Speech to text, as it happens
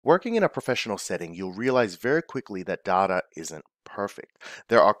Working in a professional setting, you'll realize very quickly that data isn't perfect.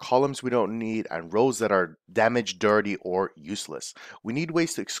 There are columns we don't need and rows that are damaged, dirty, or useless. We need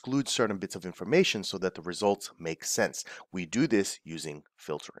ways to exclude certain bits of information so that the results make sense. We do this using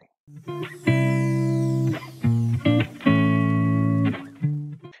filtering.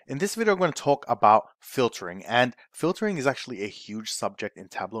 In this video, I'm going to talk about filtering, and filtering is actually a huge subject in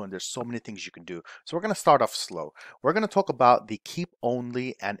Tableau, and there's so many things you can do. So we're going to start off slow. We're going to talk about the keep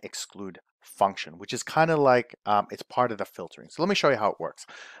only and exclude function, which is kind of like it's part of the filtering. So let me show you how it works.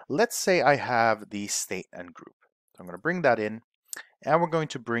 Let's say I have the state and group. So I'm going to bring that in, and we're going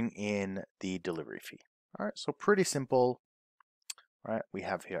to bring in the delivery fee. All right, so pretty simple, right? We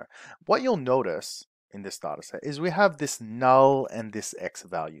have here. What you'll notice in this data set is we have this null and this X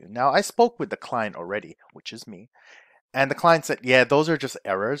value. Now I spoke with the client already, which is me, and the client said, yeah, those are just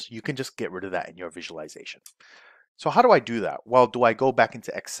errors. You can just get rid of that in your visualization. So how do I do that? Well, do I go back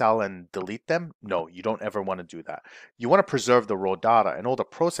into Excel and delete them? No, you don't ever want to do that. You want to preserve the raw data and all the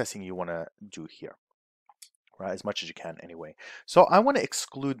processing you want to do here, right? As much as you can anyway. So I want to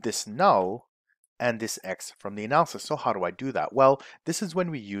exclude this null and this X from the analysis. So how do I do that? Well, this is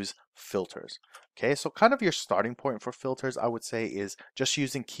when we use filters. Okay, so kind of your starting point for filters, I would say, is just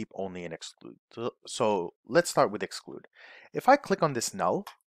using keep only and exclude. So let's start with exclude. If I click on this null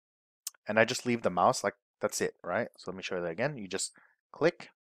and I just leave the mouse, like that's it, right? So let me show you that again. You just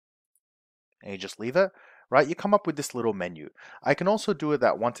click and you just leave it, right? You come up with this little menu. I can also do it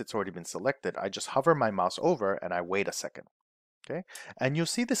that once it's already been selected, I just hover my mouse over and I wait a second. Okay, and you'll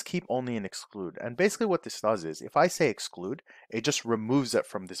see this keep only and exclude. And basically what this does is if I say exclude, it just removes it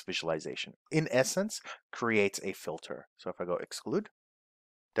from this visualization. In essence, creates a filter. So if I go exclude,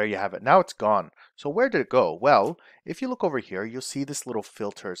 there you have it. Now it's gone. So where did it go? Well, if you look over here, you'll see this little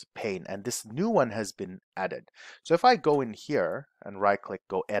filters pane, and this new one has been added. So if I go in here and right click,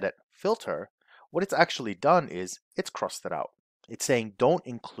 go edit filter, what it's actually done is it's crossed it out. It's saying don't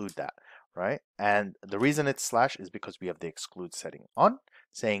include that, right? And the reason it's slash is because we have the exclude setting on,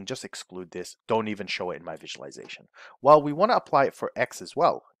 saying just exclude this, don't even show it in my visualization. Well, we want to apply it for X as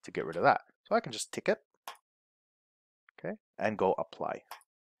well to get rid of that. So I can just tick it, okay, and go apply.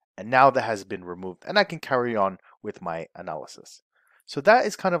 And now that has been removed, and I can carry on with my analysis. So that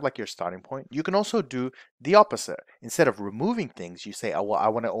is kind of like your starting point. You can also do the opposite. Instead of removing things, you say, oh, well, I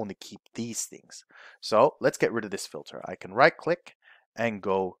want to only keep these things. So let's get rid of this filter. I can right click and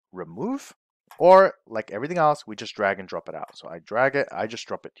go remove, or like everything else, we just drag and drop it out. So I drag it, I just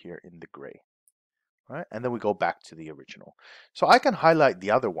drop it here in the gray. Right? And then we go back to the original. So I can highlight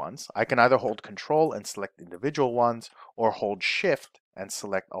the other ones. I can either hold Control and select individual ones, or hold Shift and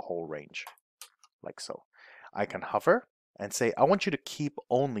select a whole range, like so. I can hover and say, I want you to keep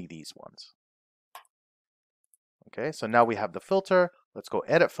only these ones. Okay, so now we have the filter. Let's go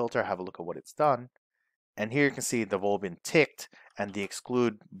edit filter, have a look at what it's done. And here you can see they've all been ticked and the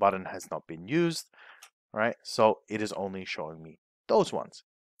exclude button has not been used, right? So it is only showing me those ones.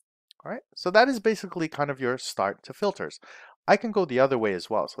 All right, so that is basically kind of your start to filters. I can go the other way as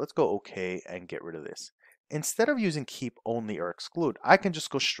well. So let's go OK and get rid of this. Instead of using keep only or exclude, I can just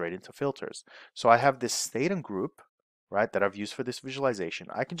go straight into filters. So I have this state and group, right, that I've used for this visualization.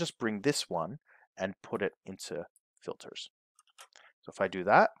 I can just bring this one and put it into filters. So if I do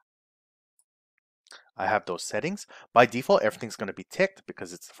that, I have those settings. By default, everything's going to be ticked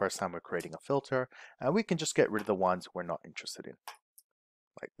because it's the first time we're creating a filter, and we can just get rid of the ones we're not interested in,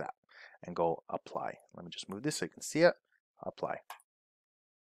 like that, and go apply. Let me just move this so you can see it. Apply.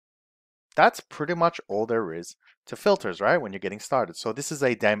 That's pretty much all there is to filters, right? When you're getting started. So this is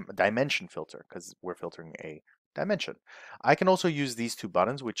a dimension filter because we're filtering a dimension. I can also use these two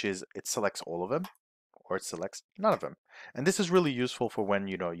buttons, which is it selects all of them or it selects none of them. And this is really useful for when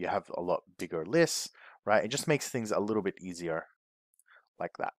you have a lot bigger lists, right? It just makes things a little bit easier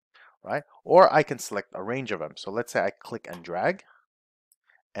like that, right? Or I can select a range of them. So let's say I click and drag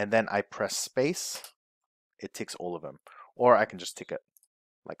and then I press space, it ticks all of them. Or I can just tick it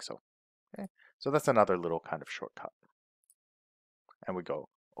like so. Okay, so that's another little kind of shortcut. And we go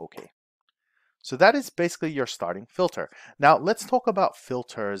OK. So that is basically your starting filter. Now let's talk about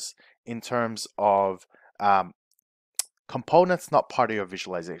filters in terms of components not part of your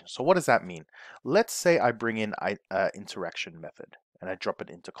visualization. So what does that mean? Let's say I bring in an interaction method and I drop it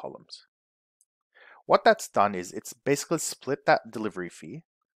into columns. What that's done is it's basically split that delivery fee.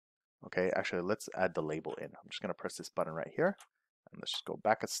 Okay, actually let's add the label in. I'm just going to press this button right here. And let's just go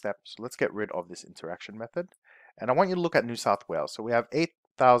back a step. So let's get rid of this interaction method. And I want you to look at New South Wales. So we have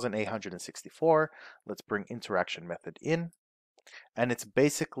 8,864. Let's bring interaction method in. And it's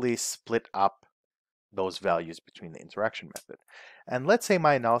basically split up those values between the interaction method. And let's say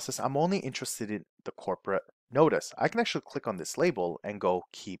my analysis, I'm only interested in the corporate notice. I can actually click on this label and go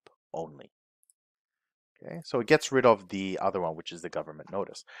keep only. Okay, so it gets rid of the other one, which is the government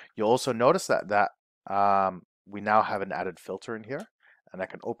notice. You'll also notice that we now have an added filter in here, and I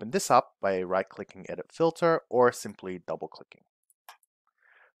can open this up by right-clicking Edit Filter or simply double-clicking.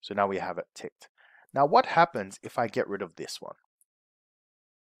 So now we have it ticked. Now what happens if I get rid of this one?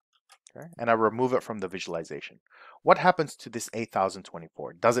 Okay, and I remove it from the visualization. What happens to this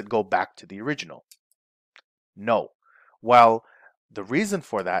 8024? Does it go back to the original? No. Well, the reason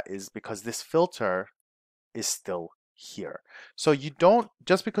for that is because this filter is still here. So you don't,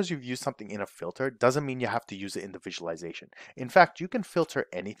 just because you've used something in a filter doesn't mean you have to use it in the visualization. In fact, you can filter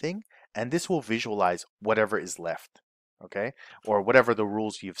anything and this will visualize whatever is left, okay? Or whatever the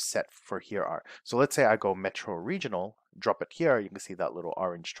rules you've set for here are. So let's say I go metro regional, drop it here, you can see that little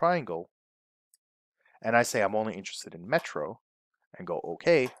orange triangle, and I say I'm only interested in metro and go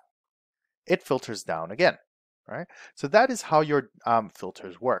okay, it filters down again, right? So that is how your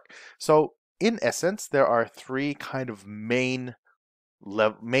filters work. So in essence, there are three kind of main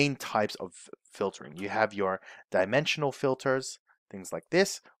types of filtering. You have your dimensional filters, things like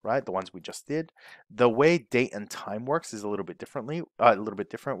this, right? The ones we just did. The way date and time works is a little bit different. We're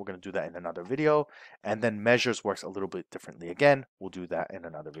going to do that in another video. And then measures works a little bit differently again. We'll do that in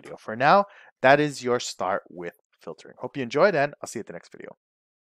another video. For now, that is your start with filtering. Hope you enjoyed, and I'll see you at the next video.